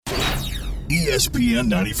ESPN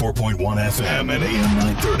 94.1 FM and AM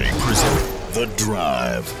 930 present The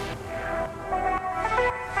Drive.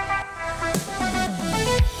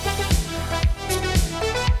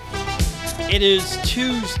 It is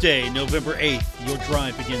Tuesday, November 8th. Your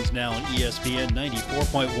drive begins now on ESPN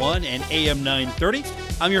 94.1 and AM 930.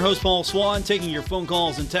 I'm your host, Paul Swan, taking your phone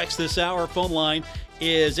calls and texts this hour. Phone line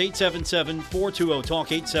is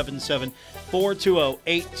 877-420-TALK,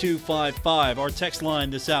 877-420-8255. Our text line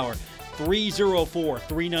this hour,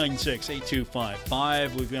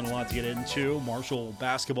 304-396-8255. We've got a lot to get into. Marshall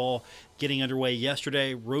basketball getting underway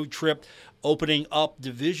yesterday. Road trip opening up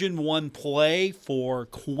Division I play for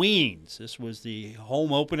Queens. This was the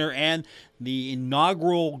home opener and the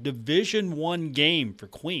inaugural Division I game for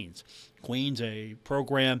Queens. Queens, a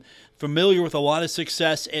program familiar with a lot of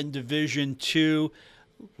success in Division II.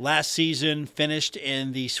 Last season, finished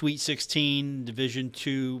in the Sweet 16 Division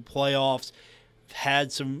II playoffs.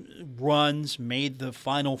 Had some runs, made the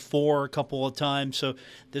Final Four a couple of times. So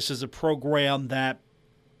this is a program that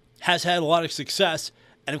has had a lot of success.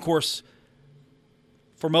 And, of course,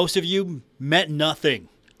 for most of you, meant nothing.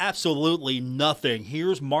 Absolutely nothing.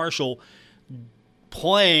 Here's Marshall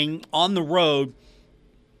playing on the road,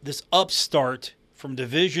 this upstart from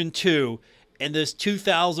Division II in this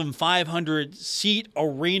 2,500-seat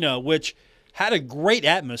arena, which had a great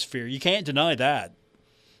atmosphere. You can't deny that.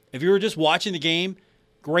 If you were just watching the game,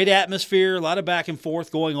 great atmosphere, a lot of back and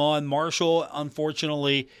forth going on. Marshall,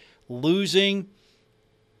 unfortunately, losing.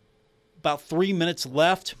 About 3 minutes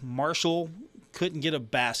left. Marshall couldn't get a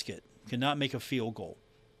basket, could not make a field goal.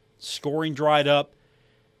 Scoring dried up.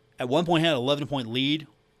 At one point had an 11-point lead.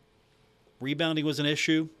 Rebounding was an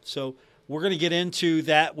issue. So we're going to get into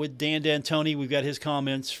that with Dan D'Antoni. We've got his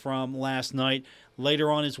comments from last night.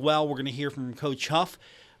 Later on as well, we're going to hear from Coach Huff.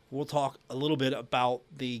 We'll talk a little bit about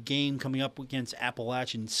the game coming up against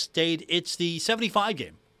Appalachian State. It's the 75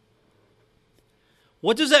 game.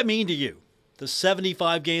 What does that mean to you? The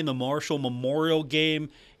 75 game, the Marshall Memorial game.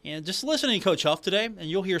 And just listening to Coach Huff today, and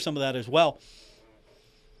you'll hear some of that as well,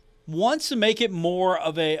 wants to make it more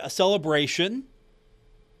of a celebration.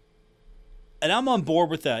 And I'm on board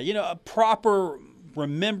with that. You know, a proper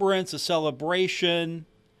remembrance, a celebration.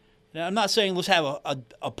 Now, I'm not saying let's have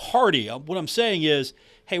a party. What I'm saying is,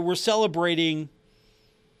 hey, we're celebrating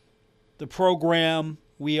the program.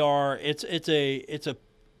 It's a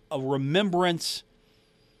remembrance.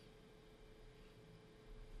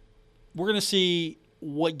 We're going to see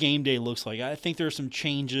what game day looks like. I think there's some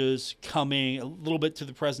changes coming a little bit to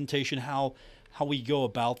the presentation, how we go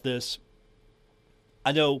about this.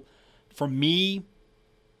 I know for me,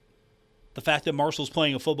 the fact that Marshall's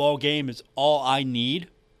playing a football game is all I need.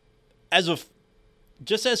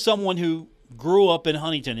 Just as someone who grew up in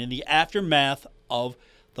Huntington in the aftermath of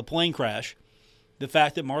the plane crash, the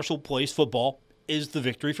fact that Marshall plays football is the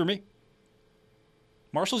victory for me.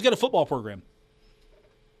 Marshall's got a football program.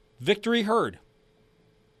 Victory heard.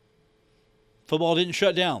 Football didn't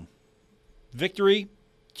shut down. Victory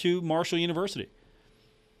to Marshall University.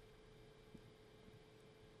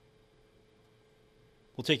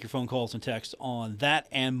 We'll take your phone calls and texts on that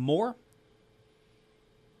and more.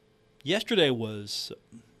 Yesterday was,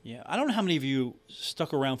 I don't know how many of you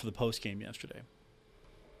stuck around for the post game yesterday.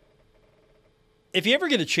 If you ever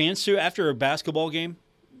get a chance to, after a basketball game,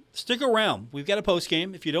 stick around. We've got a post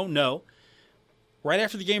game, if you don't know. Right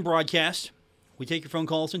after the game broadcast, we take your phone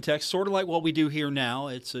calls and texts, sort of like what we do here now.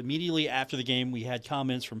 It's immediately after the game. We had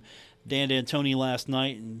comments from Dan D'Antoni last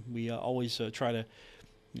night, and we always try to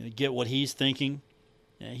get what he's thinking.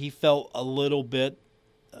 He felt a little bit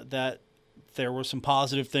that there were some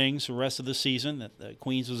positive things the rest of the season, that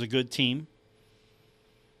Queens was a good team.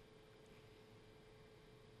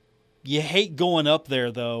 You hate going up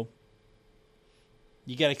there, though.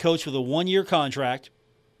 You got a coach with a one-year contract.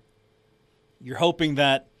 You're hoping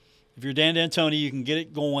that if you're Dan D'Antoni, you can get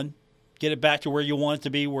it going, get it back to where you want it to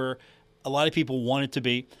be, where a lot of people want it to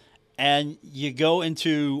be. And you go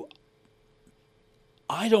into,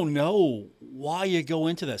 I don't know why you go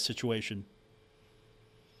into that situation.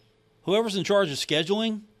 Whoever's in charge of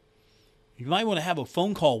scheduling, you might want to have a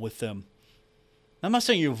phone call with them. I'm not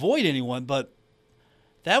saying you avoid anyone, but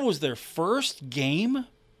that was their first game.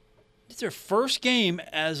 It's their first game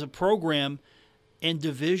as a program in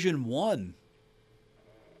Division I.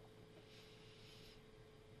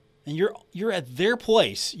 And you're at their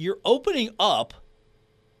place. You're opening up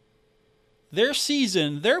their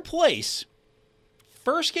season, their place.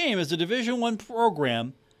 First game as a Division I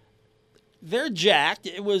program. They're jacked.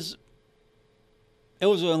 It was an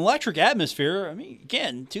electric atmosphere. I mean,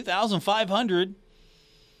 again, 2,500.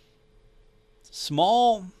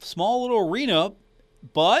 Small little arena,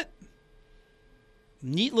 but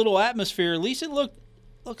neat little atmosphere. At least it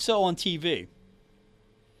looked so on TV.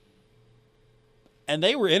 And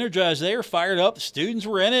they were energized. They were fired up. The students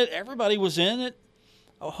were in it. Everybody was in it.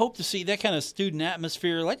 I hope to see that kind of student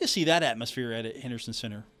atmosphere. I'd like to see that atmosphere at Henderson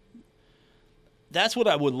Center. That's what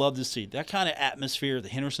I would love to see. That kind of atmosphere at the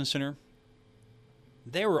Henderson Center.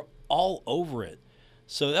 They were all over it.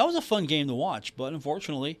 So that was a fun game to watch. But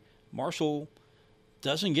unfortunately, Marshall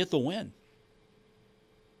doesn't get the win.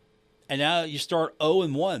 And now you start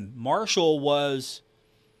 0-1. Marshall was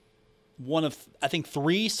one of, I think,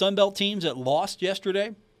 3 Sunbelt teams that lost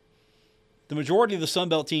yesterday. The majority of the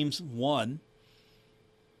Sunbelt teams won.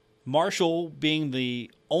 Marshall being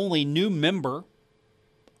the only new member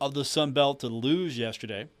of the Sunbelt to lose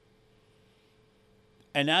yesterday.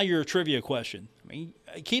 And now your trivia question. I mean,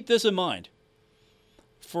 keep this in mind.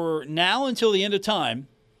 For now until the end of time,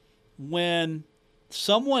 when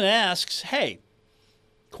someone asks, hey,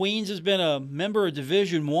 Queens has been a member of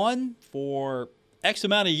Division I for X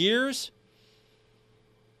amount of years,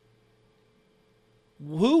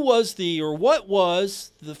 what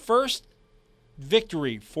was the first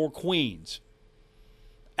victory for Queens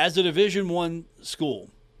as a Division I school?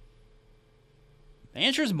 The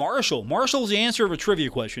answer is Marshall. Marshall's the answer of a trivia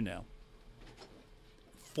question now.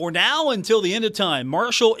 For now until the end of time,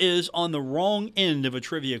 Marshall is on the wrong end of a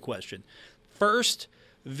trivia question. First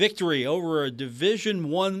victory over a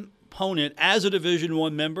Division I opponent as a Division I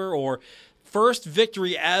member, or first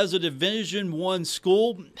victory as a Division I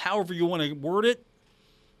school, however you want to word it.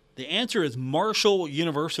 The answer is Marshall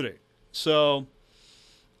University. So,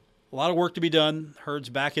 a lot of work to be done. Herd's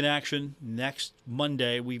back in action next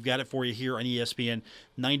Monday. We've got it for you here on ESPN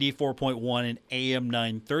 94.1 and AM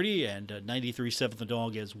 930 and 93.7 The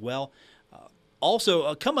Dog as well.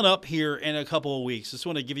 Also, coming up here in a couple of weeks, just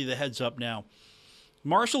want to give you the heads up now.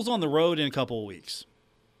 Marshall's on the road in a couple of weeks.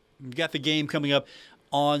 We've got the game coming up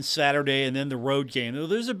on Saturday and then the road game.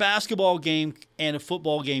 There's a basketball game and a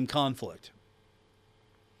football game conflict.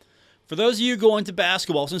 For those of you going to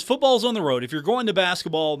basketball, since football's on the road, if you're going to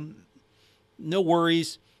basketball, no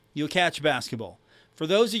worries, you'll catch basketball. For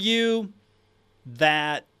those of you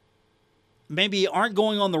that maybe aren't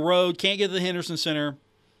going on the road, can't get to the Henderson Center,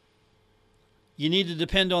 you need to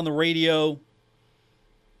depend on the radio.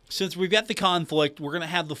 Since we've got the conflict, we're going to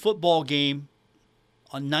have the football game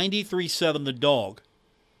on 93.7 The Dog.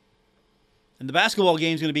 And the basketball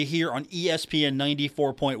game is going to be here on ESPN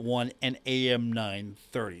 94.1 and AM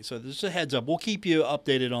 930. So just a heads up. We'll keep you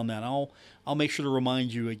updated on that. I'll make sure to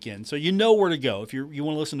remind you again. So you know where to go. If you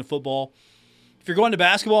want to listen to football. If you're going to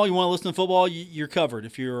basketball, you want to listen to football, you're covered.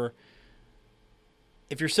 If you're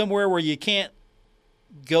somewhere where you can't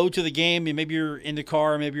go to the game, and maybe you're in the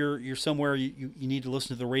car, maybe you're somewhere you need to listen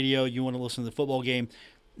to the radio, you want to listen to the football game,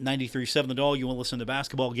 93.7 The Dog, you want to listen to the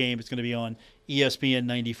basketball game, it's going to be on ESPN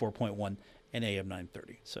 94.1 and AM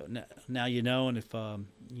 930. So now you know, and if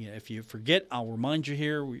you forget, I'll remind you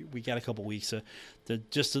here. We got a couple weeks to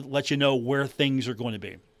let you know where things are going to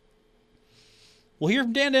be. We'll hear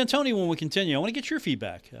from Dan D'Antoni when we continue. I want to get your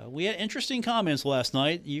feedback. We had interesting comments last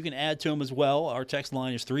night. You can add to them as well. Our text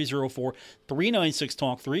line is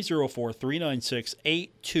 304-396-TALK,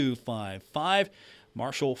 304-396-8255.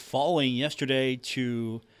 Marshall falling yesterday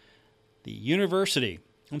to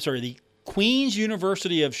the Queens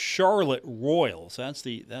University of Charlotte Royals. That's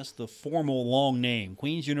the formal long name.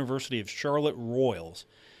 Queens University of Charlotte Royals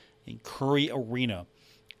in Curry Arena.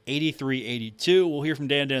 83-82. We'll hear from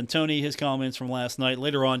Dan D'Antoni, his comments from last night.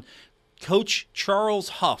 Later on, Coach Charles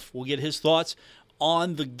Huff will get his thoughts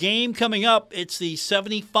on the game coming up. It's the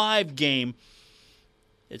 75 game.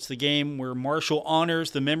 It's the game where Marshall honors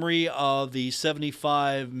the memory of the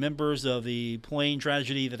 75 members of the plane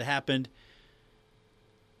tragedy that happened.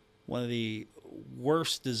 One of the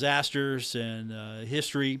worst disasters in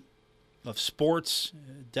history of sports.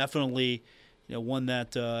 Definitely, one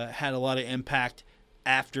that had a lot of impact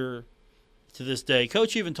after to this day.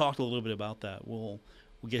 Coach even talked a little bit about that. We'll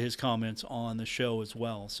get his comments on the show as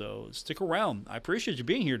well. So stick around. I appreciate you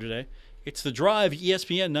being here today. It's The Drive,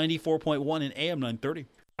 ESPN 94.1 and AM 930.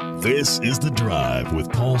 This is The Drive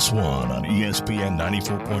with Paul Swan on ESPN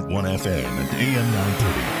 94.1 FM and AM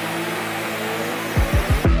 930.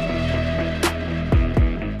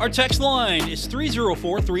 Our text line is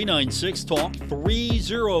 304-396-TALK,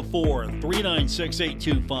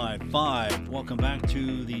 304-396-8255. Welcome back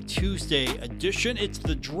to the Tuesday edition. It's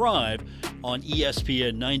The Drive on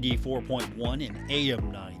ESPN 94.1 and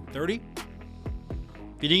AM 930.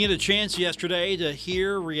 If you didn't get a chance yesterday to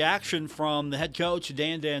hear reaction from the head coach,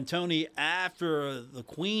 Dan D'Antoni, after the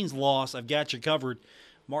Queens loss, I've got you covered.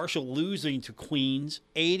 Marshall losing to Queens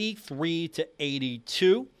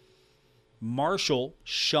 83-82. Marshall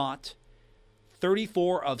shot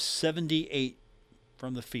 34 of 78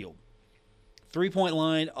 from the field. 3-point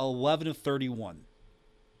line, 11 of 31.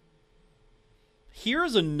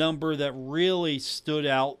 Here's a number that really stood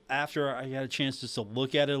out after I had a chance just to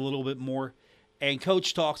look at it a little bit more. And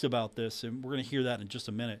Coach talks about this, and we're going to hear that in just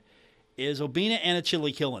a minute, is Obinna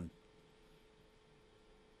Anachili-Killen.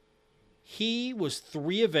 He was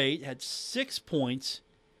 3 of 8, had 6 points,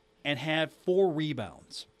 and had 4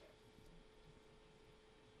 rebounds.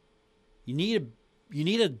 You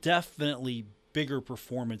need a definitely bigger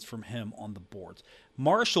performance from him on the boards.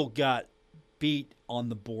 Marshall got beat on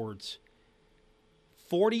the boards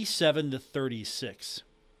 47-36,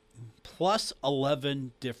 plus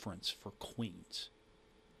 11 difference for Queens.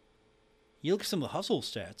 You look at some of the hustle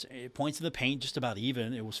stats. Points in the paint, just about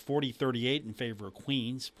even. It was 40-38 in favor of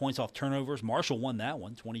Queens. Points off turnovers, Marshall won that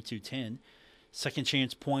one, 22-10. Second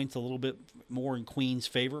chance points, a little bit more in Queens'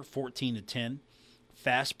 favor, 14-10.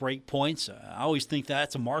 Fast break points, I always think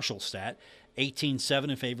that's a Marshall stat, 18-7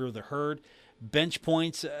 in favor of the Herd. Bench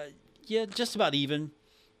points, just about even,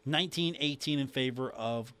 19-18 in favor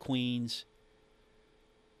of Queens.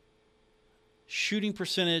 Shooting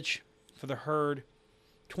percentage for the Herd,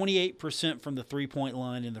 28% from the three-point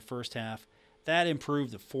line in the first half. That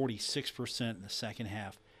improved to 46% in the second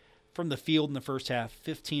half. From the field in the first half,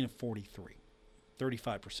 15 of 43,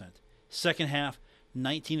 35%. Second half,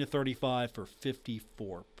 19 of 35 for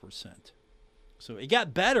 54%. So it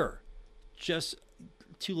got better, just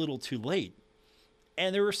too little too late.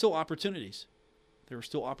 And there were still opportunities. There were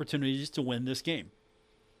still opportunities to win this game.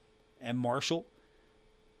 And Marshall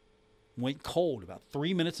went cold. About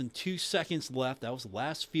 3 minutes and 2 seconds left. That was the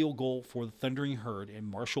last field goal for the Thundering Herd, and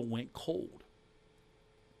Marshall went cold.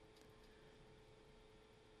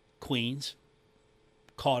 Queens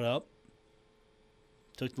caught up,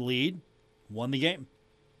 took the lead, won the game.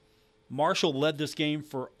 Marshall led this game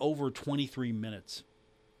for over 23 minutes.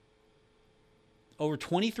 Over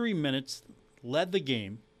 23 minutes, led the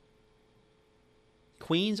game.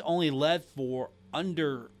 Queens only led for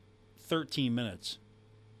under 13 minutes.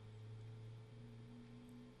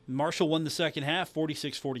 Marshall won the second half,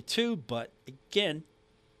 46-42, but again,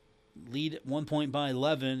 lead at 1 point by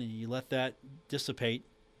 11, and you let that dissipate.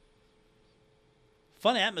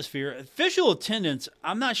 Fun atmosphere. Official attendance,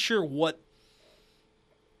 I'm not sure what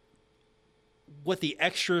the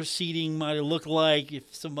extra seating might have looked like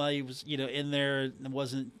if somebody was, in there and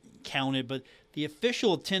wasn't counted, but the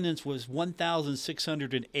official attendance was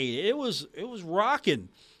 1,608. It was rocking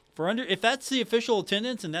for under. If that's the official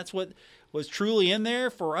attendance and that's what was truly in there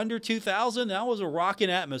for under 2,000, that was a rocking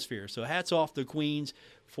atmosphere. So hats off to Queens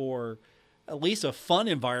for at least a fun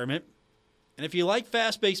environment. And if you like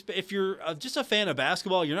fast-paced, if you're just a fan of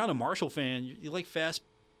basketball, you're not a Marshall fan, you like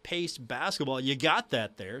fast-paced basketball, you got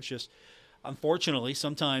that there. It's just, unfortunately,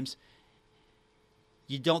 sometimes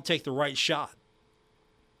you don't take the right shot.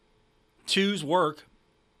 Twos work.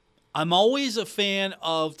 I'm always a fan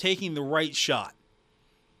of taking the right shot.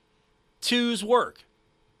 Twos work.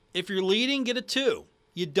 If you're leading, get a 2.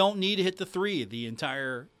 You don't need to hit the 3 the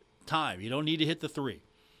entire time. You don't need to hit the 3.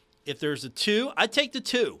 If there's a 2, I take the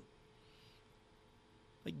 2.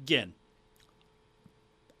 Again,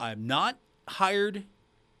 I'm not hired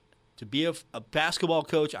to be a basketball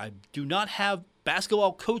coach. I do not have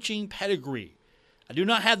basketball coaching pedigree. I do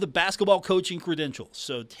not have the basketball coaching credentials.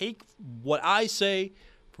 So take what I say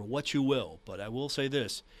for what you will. But I will say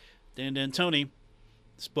this. Dan D'Antoni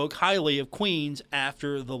spoke highly of Queens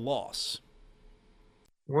after the loss.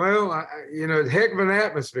 Well, heck of an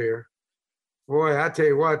atmosphere. Boy, I tell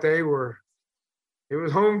you what, it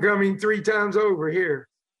was homecoming 3 times over here.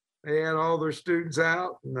 They had all their students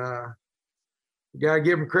out, and you got to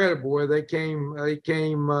give them credit, boy. They came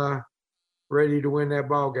ready to win that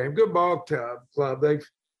ball game. Good ball club. They've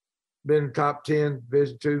been top 10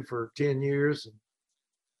 Division II for 10 years.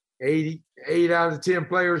 8 out of 10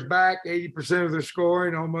 players back, 80% of their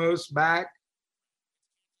scoring almost back.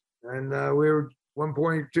 And we were 1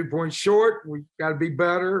 point, 2 points short. We got to be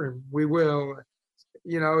better, and we will.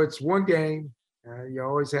 It's one game. You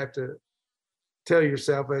always have to tell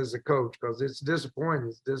yourself as a coach, because it's disappointing.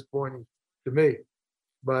 It's disappointing to me,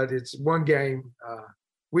 but it's one game.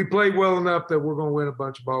 We played well enough that we're going to win a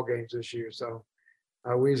bunch of ball games this year. So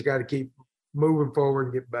we just got to keep moving forward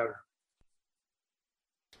and get better.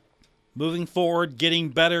 Moving forward, getting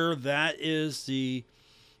better. That is the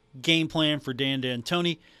game plan for Dan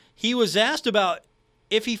D'Antoni. He was asked about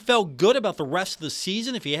if he felt good about the rest of the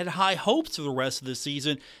season, if he had high hopes for the rest of the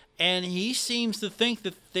season, and he seems to think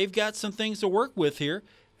that they've got some things to work with here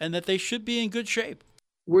and that they should be in good shape.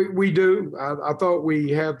 We do. I thought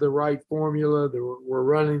we have the right formula. We're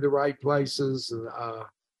running the right places, and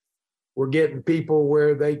we're getting people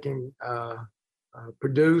where they can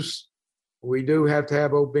produce. We do have to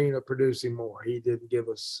have Obina producing more. He didn't give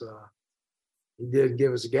us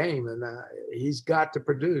a game, and he's got to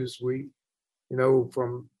produce.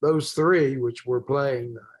 From those three, which we're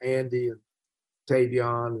playing, Andy and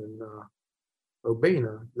Tavion and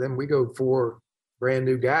Obina, then we go 4 brand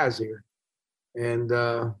new guys here, and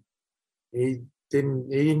he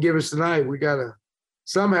didn't give us tonight. We got to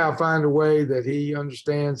somehow find a way that he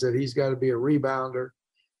understands that he's got to be a rebounder.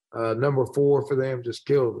 Number 4 for them just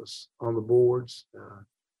killed us on the boards.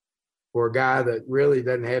 For a guy that really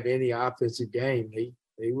doesn't have any offensive game,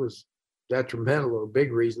 he was detrimental, or a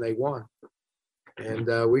big reason they won. And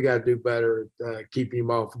we got to do better at keeping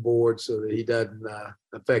him off the board so that he doesn't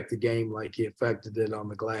affect the game like he affected it on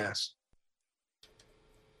the glass.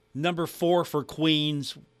 Number 4 for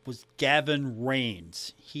Queens was Gavin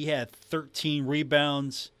Rains. He had 13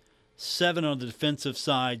 rebounds, 7 on the defensive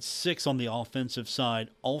side, 6 on the offensive side.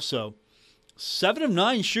 Also, 7 of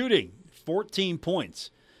 9 shooting, 14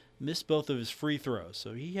 points. Missed both of his free throws.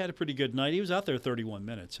 So he had a pretty good night. He was out there 31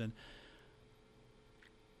 minutes. And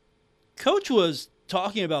Coach was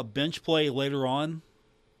talking about bench play later on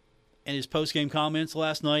in his post-game comments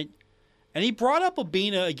last night. And he brought up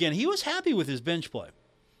Obina again. He was happy with his bench play.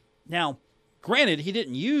 Now, granted, he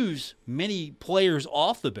didn't use many players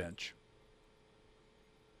off the bench.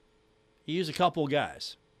 He used a couple of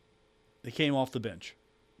guys that came off the bench.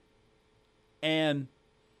 And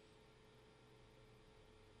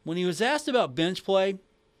when he was asked about bench play,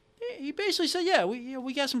 he basically said, yeah,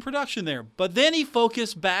 we got some production there. But then he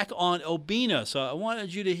focused back on Obina. So I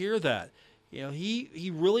wanted you to hear that.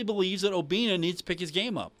 He really believes that Obina needs to pick his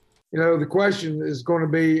game up. The question is going to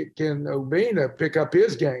be, can Obina pick up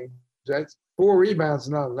his game? That's 4 rebounds,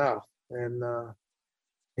 not enough. And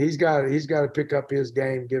he's got to pick up his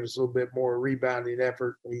game, give us a little bit more rebounding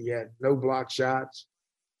effort. He had no block shots.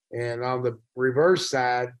 And on the reverse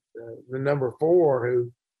side, the number 4,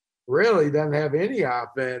 who really doesn't have any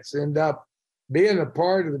offense, end up being a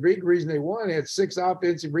part of the big reason they won. He had 6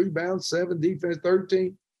 offensive rebounds, 7 defense,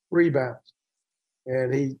 13 rebounds.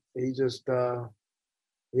 And he just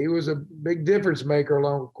he was a big difference maker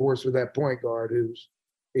along the course with that point guard who's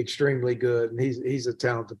extremely good, and he's a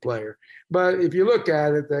talented player. But if you look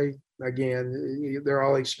at it, they're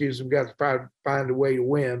all excuses. We've got to probably find a way to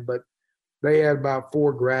win, but they had about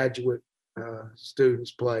 4 graduate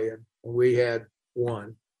students playing, and we had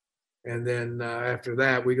 1. And then after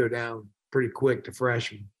that, we go down pretty quick to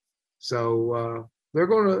freshmen. So they're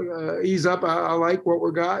going to ease up. I like what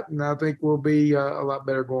we got, and I think we'll be a lot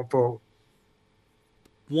better going forward.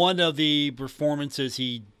 One of the performances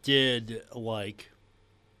he did like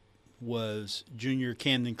was junior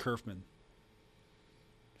Camden Kerfman.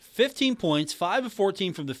 15 points, 5 of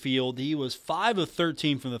 14 from the field. He was 5 of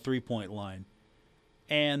 13 from the three-point line.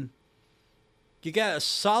 And you got a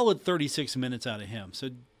solid 36 minutes out of him.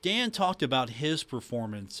 So Dan talked about his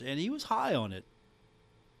performance, and he was high on it.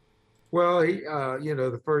 Well, he,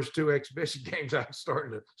 the first 2 exhibition games, I was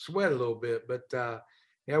starting to sweat a little bit, but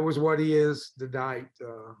that was what he is tonight.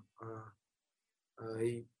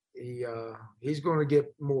 He's going to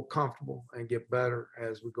get more comfortable and get better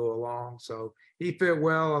as we go along. So he fit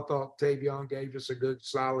well. I thought Tavion gave us a good,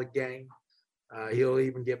 solid game. He'll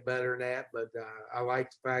even get better than that. But I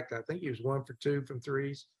like the fact I think he was 1 for 2 from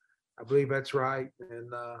threes. I believe that's right.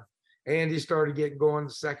 And Andy started getting going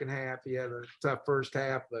the second half. He had a tough first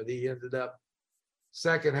half, but he ended up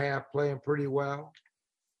second half playing pretty well.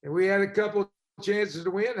 And we had a couple of chances to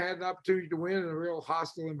win, had an opportunity to win in a real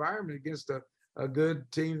hostile environment against a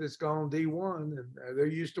good team that's gone D1, and they're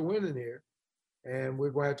used to winning here. And we're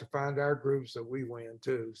going to have to find our groups that we win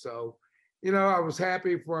too. So, I was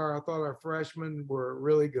happy I thought our freshmen were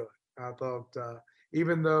really good. I thought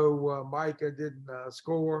even though Micah didn't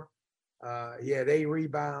score, he had 8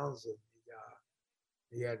 rebounds, and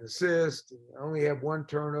he had an assist, and only had 1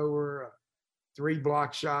 turnover, 3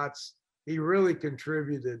 block shots. He really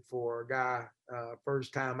contributed for a guy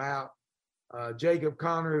first time out. Jacob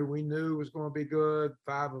Connor, who we knew was going to be good,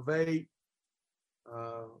 5 of 8,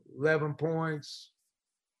 11 points,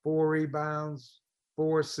 4 rebounds,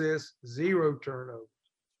 4 assists, 0 turnovers,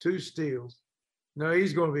 2 steals. No,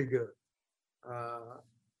 he's going to be good.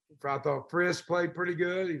 I thought Frisk played pretty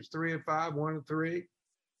good. He was 3 of 5, 1 of 3.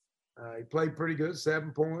 He played pretty good,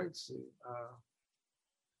 7 points.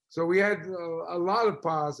 So we had a lot of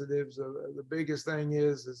positives. The biggest thing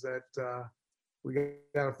is that we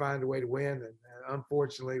got to find a way to win. And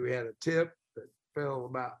unfortunately, we had a tip that fell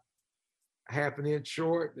about half an inch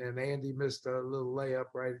short, and Andy missed a little layup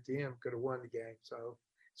right at the end, could have won the game. So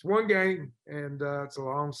it's one game, and it's a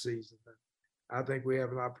long season. I think we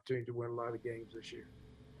have an opportunity to win a lot of games this year.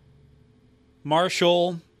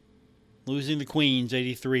 Marshall losing the Queens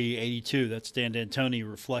 83-82. That's Dan D'Antoni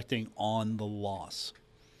reflecting on the loss.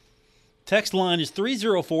 Text line is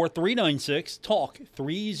 304-396-TALK,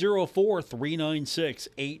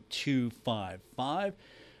 304-396-8255.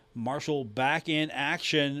 Marshall back in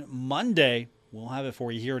action Monday. We'll have it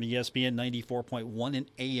for you here on ESPN 94.1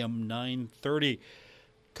 and AM 930.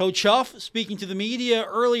 Coach Huff speaking to the media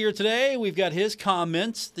earlier today. We've got his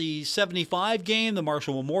comments. The 75 game, the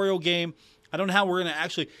Marshall Memorial game. I don't know how we're going to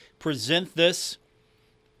actually present this,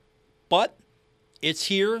 but it's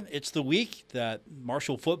here. It's the week that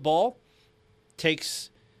Marshall football takes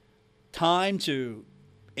time to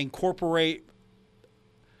incorporate.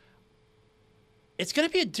 It's going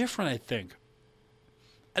to be different, I think.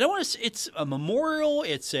 I don't want to. It's a memorial.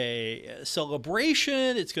 It's a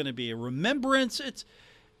celebration. It's going to be a remembrance. It's.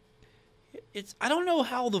 I don't know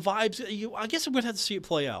how the vibes. I guess I'm going to have to see it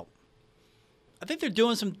play out. I think they're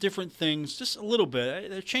doing some different things, just a little bit.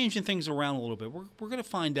 They're changing things around a little bit. We're going to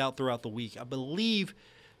find out throughout the week. I believe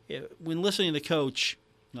when listening to the coach,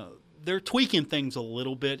 they're tweaking things a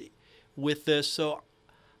little bit with this. So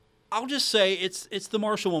I'll just say it's the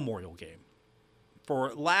Marshall Memorial game,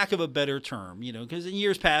 for lack of a better term, because in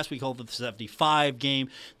years past we called it the 75 game.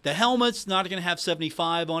 The helmet's not going to have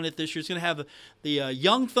 75 on it this year. It's going to have the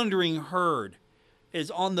Young Thundering Herd is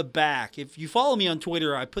on the back. If you follow me on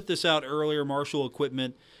Twitter, I put this out earlier. Marshall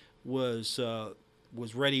Equipment was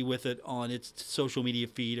ready with it on its social media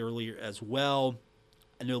feed earlier as well.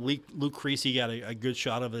 I know Luke Creasy got a good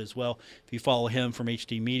shot of it as well. If you follow him from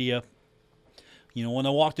HD Media, when I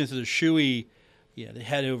walked into the Shoey, to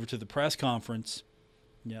head over to the press conference,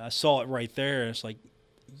 I saw it right there. It's like,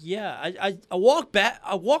 I walked back.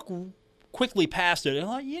 I walked quickly past it, and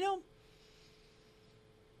I'm like,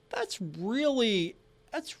 that's really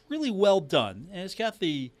well done. And it's got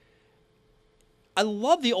I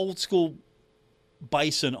love the old school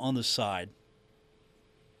bison on the side.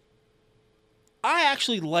 I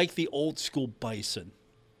actually like the old school bison.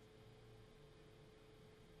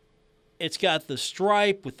 It's got the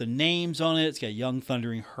stripe with the names on it. It's got Young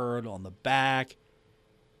Thundering Herd on the back.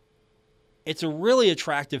 It's a really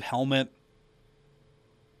attractive helmet.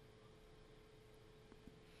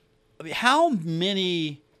 I mean, how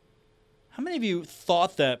many of you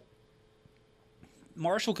thought that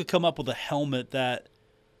Marshall could come up with a helmet that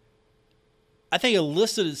I think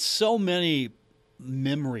elicited so many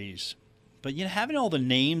memories? But having all the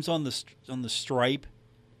names on the stripe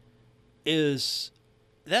that's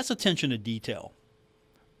attention to detail.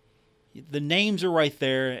 The names are right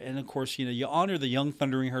there, and of course, you honor the Young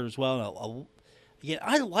Thundering Herd as well. And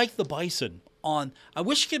I like the bison on. I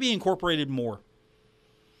wish it could be incorporated more.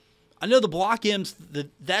 I know the Block M's,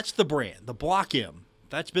 that's the brand. The Block M.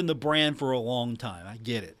 That's been the brand for a long time. I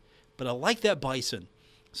get it. But I like that bison.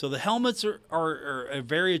 So the helmets are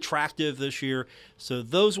very attractive this year. So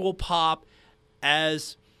those will pop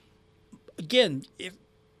as, again,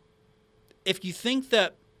 if you think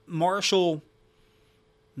that Marshall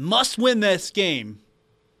must win this game,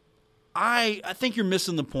 I think you're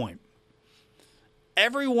missing the point.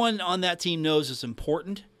 Everyone on that team knows it's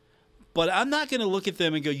important. But I'm not going to look at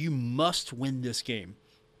them and go, you must win this game,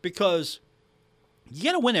 because you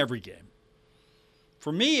got to win every game.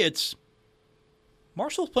 For me, it's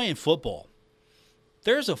Marshall's playing football.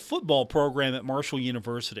 There's a football program at Marshall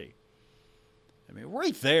University. I mean,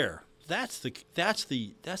 right there, that's the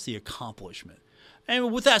accomplishment.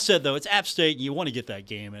 And with that said, though, it's App State, and you want to get that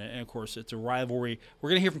game. And of course, it's a rivalry. We're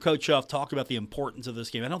going to hear from Coach Huff talk about the importance of this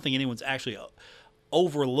game. I don't think anyone's actually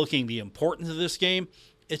overlooking the importance of this game.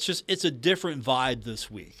 It's a different vibe this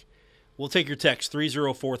week. We'll take your text,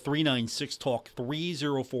 304-396-TALK,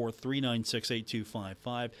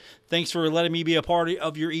 304-396-8255. Thanks for letting me be a part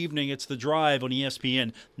of your evening. It's The Drive on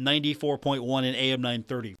ESPN 94.1 and AM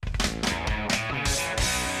 930.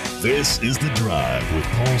 This is The Drive with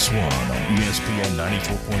Paul Swan on ESPN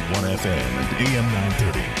 94.1 FM and AM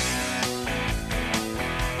 930.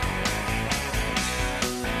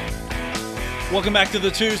 Welcome back to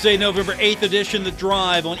the Tuesday, November 8th edition, The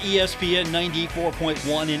Drive on ESPN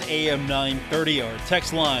 94.1 and AM 930. Our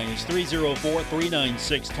text line is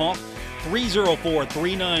 304-396-TALK,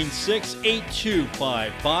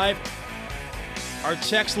 304-396-8255. Our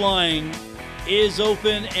text line is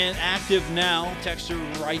open and active now. Texter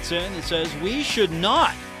writes in and says, we should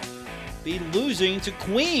not be losing to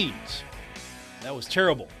Queens. That was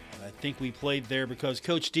terrible. I think we played there because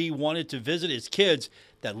Coach D wanted to visit his kids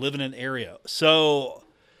that live in an area. So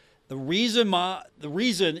The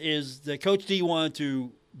reason is that Coach D wanted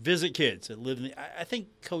to visit kids that live in I think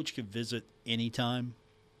Coach could visit anytime.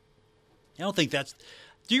 I don't think that's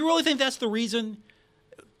 – do you really think that's the reason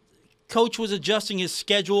Coach was adjusting his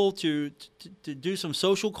schedule to do some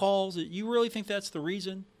social calls? You really think that's the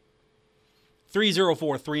reason?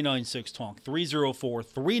 304-396-TALK,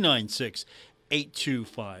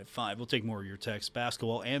 304-396-8255. We'll take more of your texts,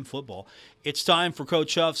 basketball and football. It's time for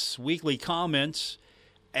Coach Huff's weekly comments,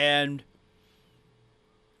 and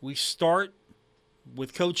we start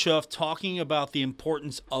with Coach Huff talking about the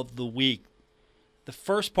importance of the week. The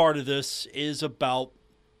first part of this is about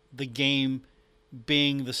the game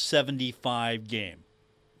being the 75 game.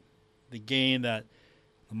 The game that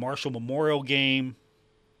the Marshall Memorial game,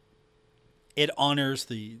 it honors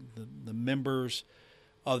the members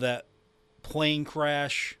of that plane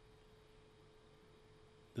crash,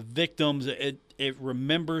 the victims. It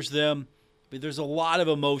remembers them. But there's a lot of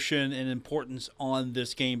emotion and importance on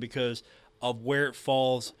this game because of where it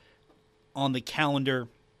falls on the calendar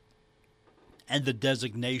and the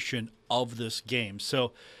designation of this game.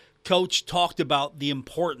 So Coach talked about the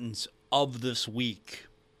importance of this week.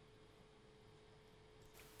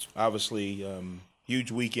 Obviously,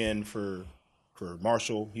 huge weekend for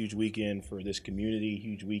Marshall, huge weekend for this community,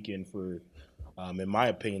 huge weekend for, in my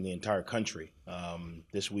opinion, the entire country.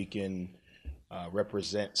 This weekend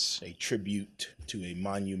represents a tribute to a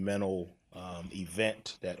monumental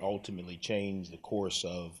event that ultimately changed the course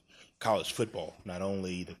of college football, not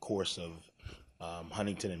only the course of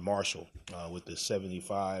Huntington and Marshall. With the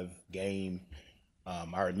 75 game,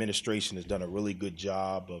 our administration has done a really good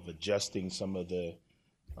job of adjusting some of the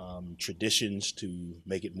traditions to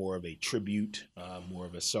make it more of a tribute, more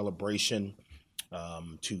of a celebration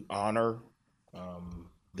to honor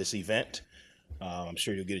this event. I'm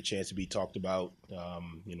sure you'll get a chance to be talked about, the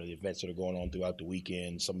events that are going on throughout the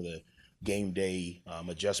weekend, some of the game day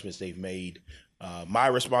adjustments they've made. My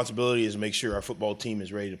responsibility is to make sure our football team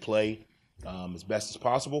is ready to play as best as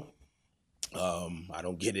possible. I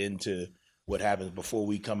don't get into what happens before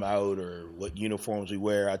we come out or what uniforms we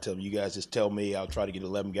wear. I tell them, you guys just tell me. I'll try to get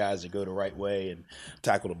 11 guys to go the right way and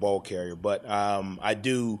tackle the ball carrier. But I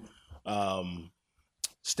do,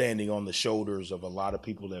 standing on the shoulders of a lot of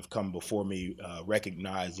people that have come before me,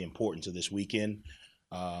 recognize the importance of this weekend,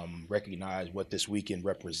 recognize what this weekend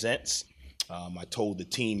represents. I told the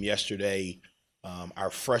team yesterday, our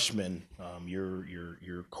freshmen,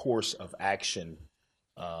 your course of action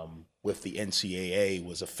with the NCAA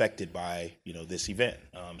was affected by this event.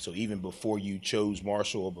 So even before you chose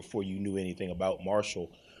Marshall or before you knew anything about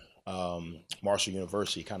Marshall, Marshall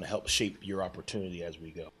University kind of helped shape your opportunity as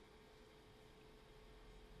we go.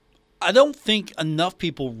 I don't think enough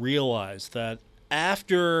people realize that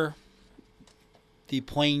after the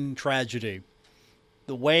plane tragedy,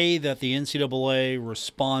 the way that the NCAA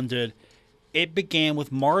responded, it began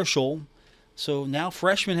with Marshall. So now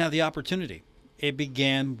freshmen have the opportunity. It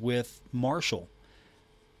began with Marshall.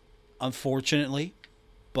 Unfortunately,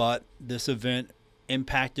 but this event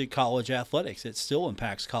impacted college athletics. It still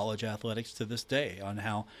impacts college athletics to this day on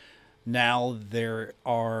how now there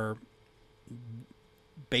are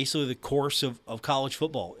basically the course of college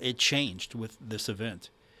football. It changed with this event.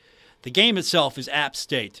 The game itself is App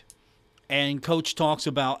State. And Coach talks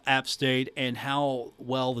about App State and how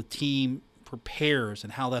well the team prepares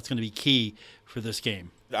and how that's going to be key for this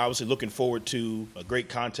game. Obviously looking forward to a great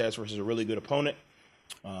contest versus a really good opponent.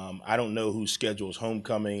 I don't know who schedules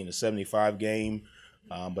homecoming in the 75 game,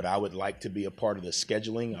 but I would like to be a part of the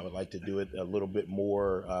scheduling. I would like to do it a little bit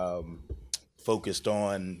more focused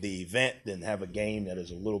on the event than have a game that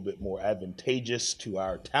is a little bit more advantageous to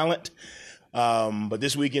our talent. But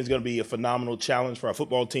this weekend is going to be a phenomenal challenge for our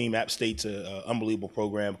football team. App State's an unbelievable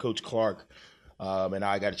program. Coach Clark and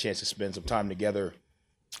I got a chance to spend some time together,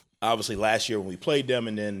 obviously last year when we played them,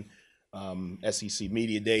 and then SBC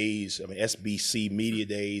Media Days,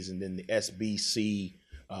 and then the SBC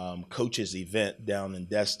coaches event down in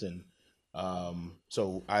Destin.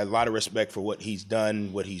 So I have a lot of respect for what he's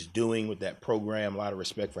done, what he's doing with that program, a lot of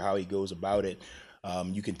respect for how he goes about it.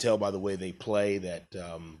 You can tell by the way they play that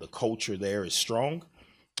the culture there is strong.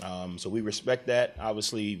 So we respect that.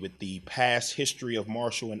 Obviously, with the past history of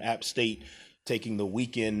Marshall and App State taking the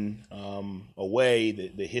weekend away,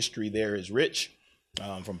 the history there is rich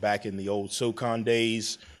from back in the old SoCon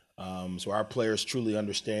days. So our players truly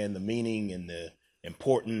understand the meaning and the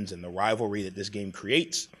importance and the rivalry that this game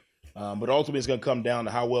creates. But ultimately, it's going to come down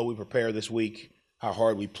to how well we prepare this week, how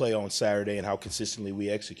hard we play on Saturday, and how consistently we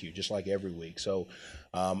execute, just like every week. So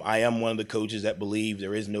I am one of the coaches that believe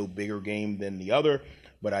there is no bigger game than the other.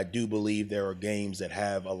 but I do believe there are games that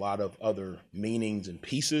have a lot of other meanings and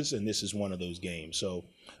pieces, and this is one of those games. So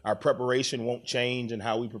our preparation won't change in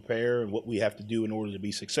how we prepare and what we have to do in order to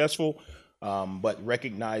be successful, but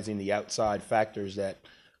recognizing the outside factors that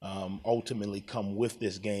ultimately come with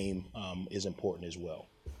this game is important as well.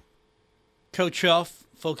 Coach Huff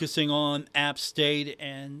focusing on App State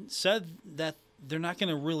and said that they're not going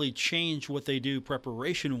to really change what they do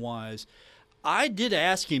preparation-wise. I did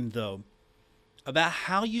ask him, though, about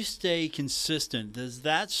how you stay consistent. Does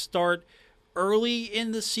that start early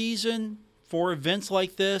in the season for events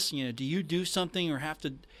like this? You know, do you do something or have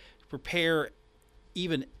to prepare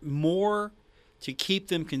even more to keep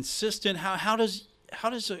them consistent? How does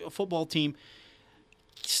a football team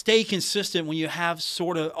stay consistent when you have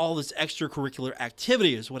sort of all this extracurricular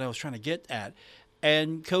activity is what I was trying to get at.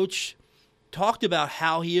 And Coach talked about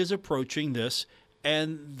how he is approaching this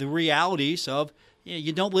and the realities of, you know,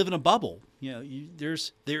 you don't live in a bubble. You know,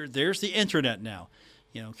 there's the internet now.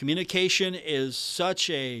 You know, communication is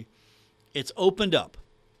it's opened up.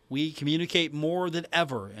 We communicate more than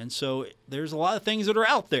ever. And so there's a lot of things that are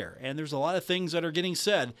out there, and there's a lot of things that are getting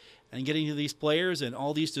said and getting to these players and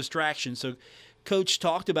all these distractions. So Coach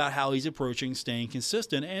talked about how he's approaching staying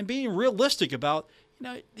consistent and being realistic about, you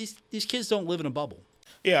know, these kids don't live in a bubble.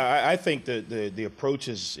 Yeah, I think the approach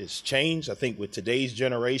is changed. I think with today's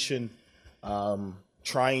generation,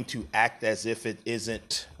 trying to act as if it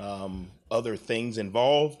isn't other things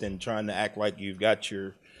involved and trying to act like you've got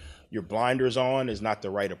your blinders on is not the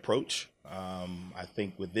right approach. I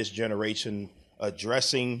think with this generation,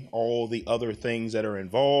 addressing all the other things that are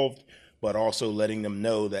involved, but also letting them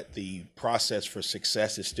know that the process for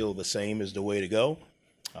success is still the same as the way to go.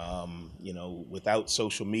 You know, without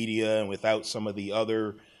social media and without some of the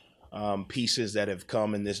other pieces that have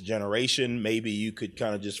come in this generation, maybe you could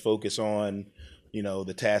kind of just focus on, you know,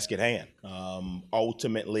 the task at hand.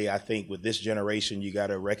 Ultimately, I think with this generation, you got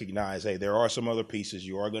to recognize, hey, there are some other pieces.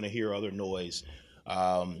 You are going to hear other noise.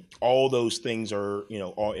 All those things are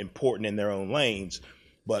important in their own lanes.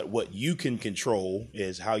 But what you can control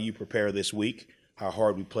is how you prepare this week, how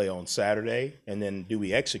hard we play on Saturday, and then do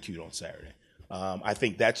we execute on Saturday. I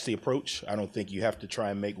think that's the approach. I don't think you have to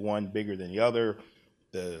try and make one bigger than the other.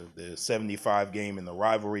 The 75 game and the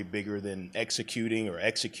rivalry bigger than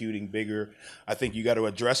executing bigger. I think you got to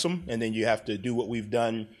address them, and then you have to do what we've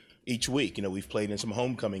done each week. You know, we've played in some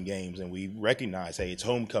homecoming games, and we recognize, hey, it's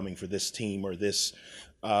homecoming for this team or this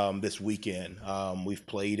weekend. We've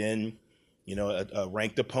played in, a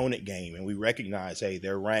ranked opponent game, and we recognize, hey,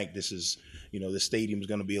 they're ranked. This is, the stadium is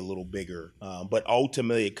going to be a little bigger. But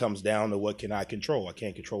ultimately, it comes down to what can I control? I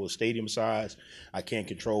can't control the stadium size. I can't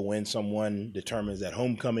control when someone determines that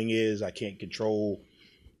homecoming is. I can't control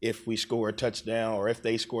if we score a touchdown or if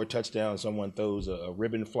they score a touchdown and someone throws a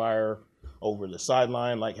ribbon flyer over the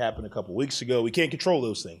sideline like happened a couple weeks ago. We can't control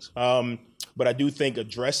those things. But I do think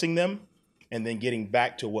addressing them and then getting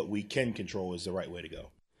back to what we can control is the right way to go.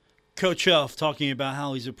 Coach Huff talking about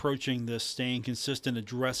how he's approaching this, staying consistent,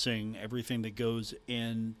 addressing everything that goes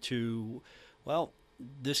into, well,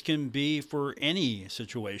 this can be for any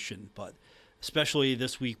situation, but especially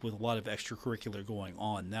this week with a lot of extracurricular going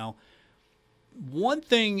on. Now, one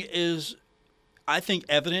thing is, I think,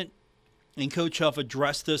 evident, and Coach Huff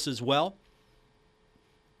addressed this as well.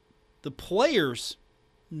 The players,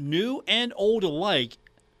 new and old alike,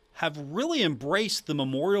 have really embraced the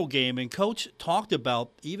Memorial game, and Coach talked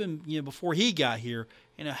about even before he got here,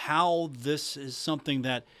 how this is something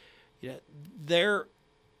that they're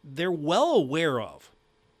well aware of.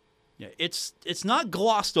 It's not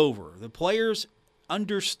glossed over. The players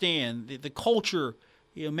understand the culture.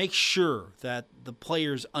 Make sure that the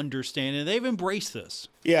players understand, and they've embraced this.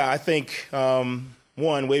 Yeah, I think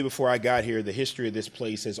one, way before I got here, the history of this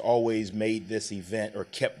place has always made this event or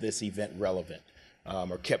kept this event relevant.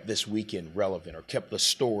 Or kept this weekend relevant, or kept the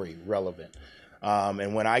story relevant.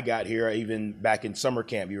 And when I got here, even back in summer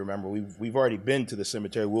camp, you remember, we've already been to the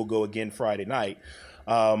cemetery. We'll go again Friday night.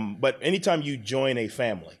 But anytime you join a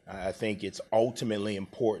family, I think it's ultimately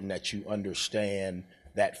important that you understand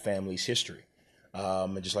that family's history.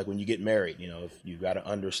 And just like when you get married, if you've got to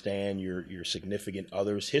understand your significant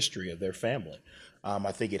other's history of their family.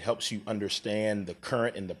 I think it helps you understand the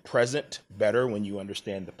current and the present better when you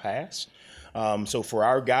understand the past. So for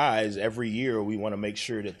our guys, every year we want to make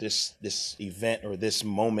sure that this event or this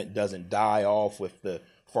moment doesn't die off with the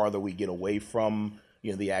farther we get away from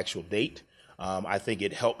the actual date. I think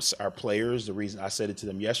it helps our players. The reason I said it to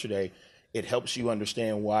them yesterday, it helps you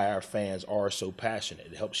understand why our fans are so passionate.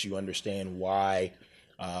 It helps you understand why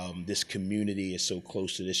this community is so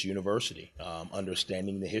close to this university,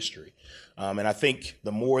 understanding the history. And I think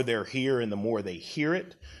the more they're here and the more they hear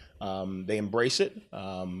it, they embrace it.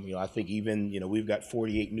 I think even, we've got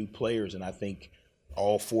 48 new players, and I think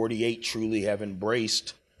all 48 truly have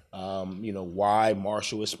embraced, why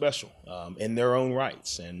Marshall is special in their own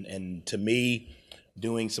rights. And to me,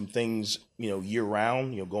 doing some things, year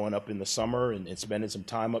round, going up in the summer and spending some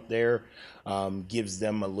time up there gives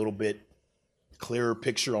them a little bit clearer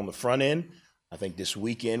picture on the front end. I think this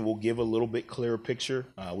weekend will give a little bit clearer picture.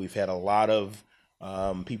 We've had a lot of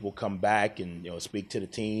people come back and speak to the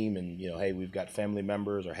team and hey, we've got family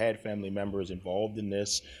members or had family members involved in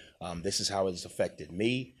this. This is how it's affected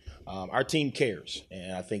me. Our team cares,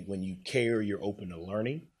 and I think when you care, you're open to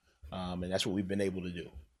learning, and that's what we've been able to do.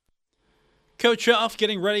 Coach Huff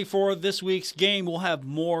getting ready for this week's game. We'll have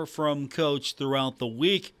more from Coach throughout the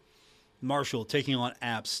week. Marshall taking on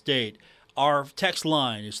App State. Our text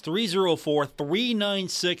line is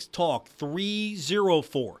 304-396-TALK,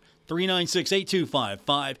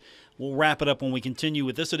 304-396-8255. We'll wrap it up when we continue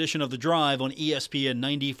with this edition of The Drive on ESPN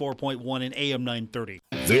 94.1 and AM 930.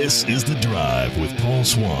 This is The Drive with Paul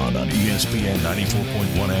Swann on ESPN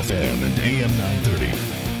 94.1 FM and AM 930.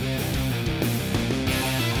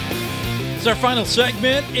 It's our final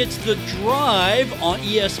segment. It's The Drive on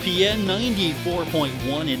ESPN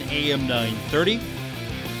 94.1 and AM 930.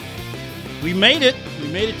 We made it. We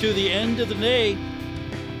made it to the end of the day.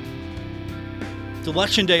 It's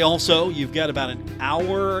Election Day also. You've got about an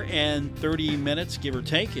hour and 30 minutes, give or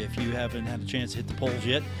take, if you haven't had a chance to hit the polls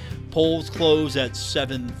yet. Polls close at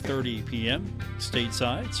 7:30 p.m.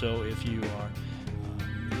 stateside. So if you are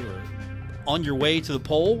on your way to the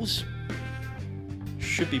polls,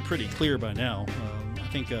 should be pretty clear by now. I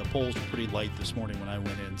think polls were pretty light this morning when I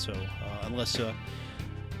went in. So unless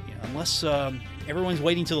everyone's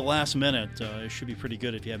waiting to the last minute, it should be pretty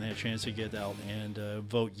good if you haven't had a chance to get out and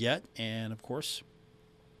vote yet. And, of course,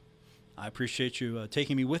 I appreciate you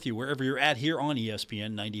taking me with you wherever you're at here on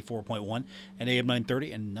ESPN 94.1 and AM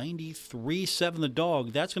 930 and 93.7 The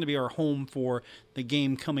Dog. That's going to be our home for the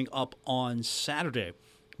game coming up on Saturday,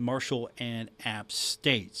 Marshall and App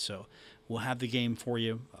State. So we'll have the game for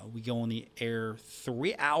you. We go on the air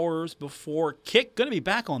 3 hours before kick. Going to be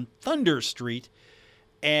back on Thunder Street.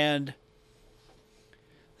 And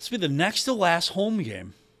this will be the next to last home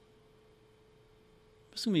game.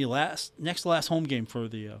 This is going to be next to last home game for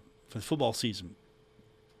the football season.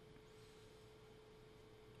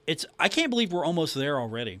 I can't believe we're almost there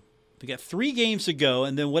already. We got 3 games to go,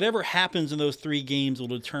 and then whatever happens in those 3 games will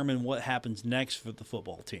determine what happens next for the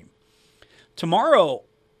football team. Tomorrow,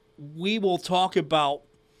 we will talk about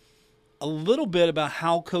a little bit about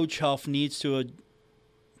how Coach Huff needs to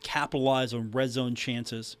capitalize on red zone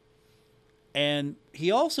chances. And he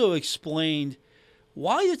also explained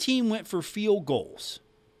why the team went for field goals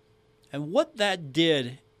and what that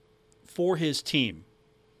did for his team.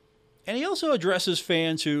 And he also addresses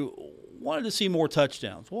fans who wanted to see more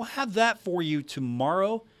touchdowns. We'll have that for you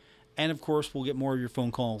tomorrow. And, of course, we'll get more of your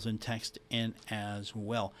phone calls and text in as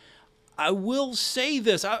well. I will say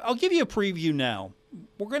this. I'll give you a preview now.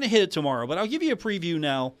 We're going to hit it tomorrow, but I'll give you a preview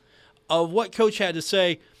now of what Coach had to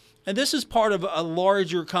say. And this is part of a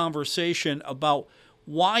larger conversation about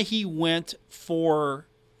why he went for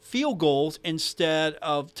field goals instead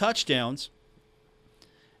of touchdowns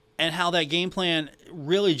and how that game plan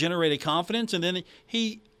really generated confidence. And then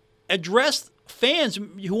he addressed fans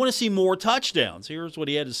who want to see more touchdowns. Here's what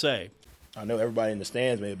he had to say. I know everybody in the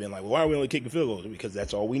stands may have been like, well, why are we only kicking field goals? Because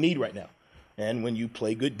that's all we need right now. And when you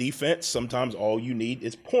play good defense, sometimes all you need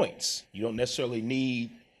is points. You don't necessarily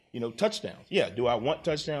need touchdowns. Yeah, do I want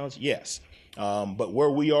touchdowns? Yes. But where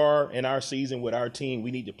we are in our season with our team,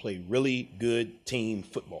 we need to play really good team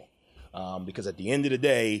football. Because at the end of the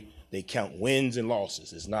day, they count wins and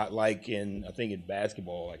losses. It's not like in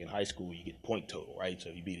basketball, like in high school, you get point total, right? So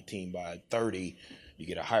if you beat a team by 30, you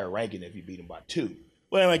get a higher ranking than if you beat them by 2.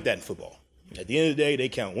 Well, I like that in football. At the end of the day, they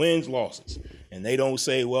count wins, losses. And they don't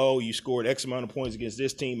say, well, you scored X amount of points against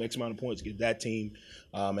this team, X amount of points against that team.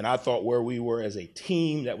 And I thought where we were as a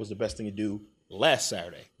team, that was the best thing to do last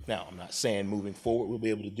Saturday. Now, I'm not saying moving forward we'll be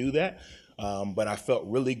able to do that, but I felt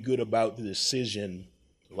really good about the decision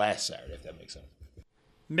last Saturday, if that makes sense.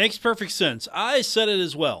 Makes perfect sense. I said it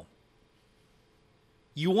as well.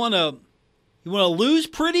 You want to lose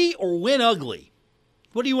pretty or win ugly?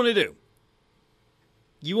 What do you want to do?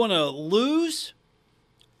 You want to lose?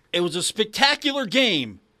 It was a spectacular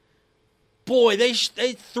game. Boy, they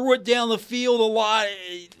threw it down the field a lot,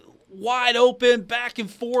 wide open, back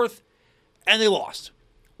and forth, and they lost.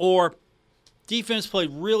 Or defense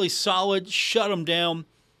played really solid, shut them down.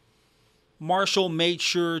 Marshall made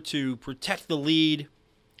sure to protect the lead,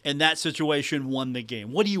 and that situation won the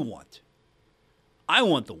game. What do you want? I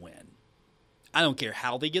want the win. I don't care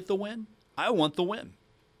how they get the win. I want the win.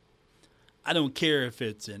 I don't care if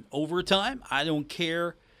it's in overtime. I don't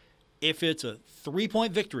care if it's a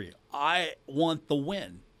 3-point victory. I want the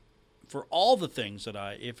win for all the things that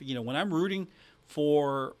when I'm rooting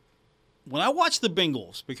for, when I watch the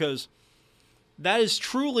Bengals, because that is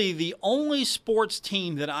truly the only sports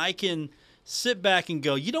team that I can sit back and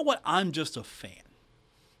go, you know what, I'm just a fan.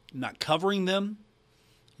 I'm not covering them.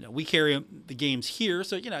 We carry the games here,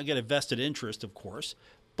 so, I get a vested interest, of course,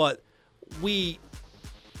 but we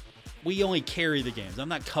only carry the games. I'm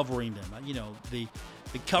not covering them.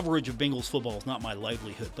 The coverage of Bengals football is not my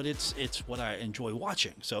livelihood, but it's what I enjoy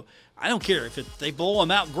watching. So I don't care if they blow them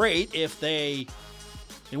out, great. If they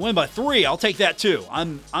win by 3, I'll take that too.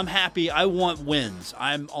 I'm happy. I want wins.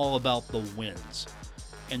 I'm all about the wins.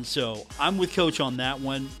 And so I'm with Coach on that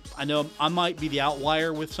one. I know I might be the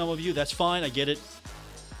outlier with some of you. That's fine. I get it.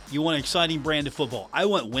 You want an exciting brand of football. I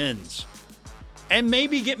want wins. And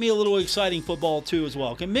maybe get me a little exciting football too as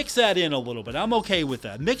well. Can mix that in a little bit. I'm okay with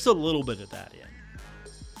that. Mix a little bit of that in.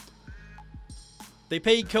 They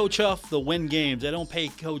paid Coach Huff to win games. They don't pay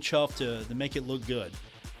Coach Huff to make it look good.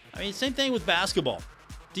 I mean, same thing with basketball.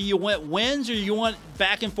 Do you want wins or do you want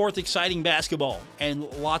back and forth exciting basketball and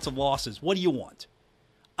lots of losses? What do you want?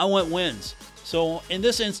 I want wins. So in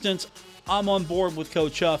this instance, I'm on board with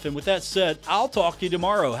Coach Huff. And with that said, I'll talk to you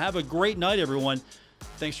tomorrow. Have a great night, everyone.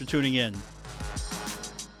 Thanks for tuning in.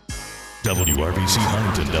 WRBC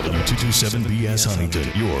Huntington, W227BS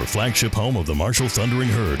Huntington, your flagship home of the Marshall Thundering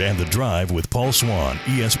Herd and The Drive with Paul Swan,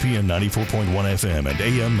 ESPN 94.1 FM and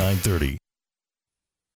AM 930.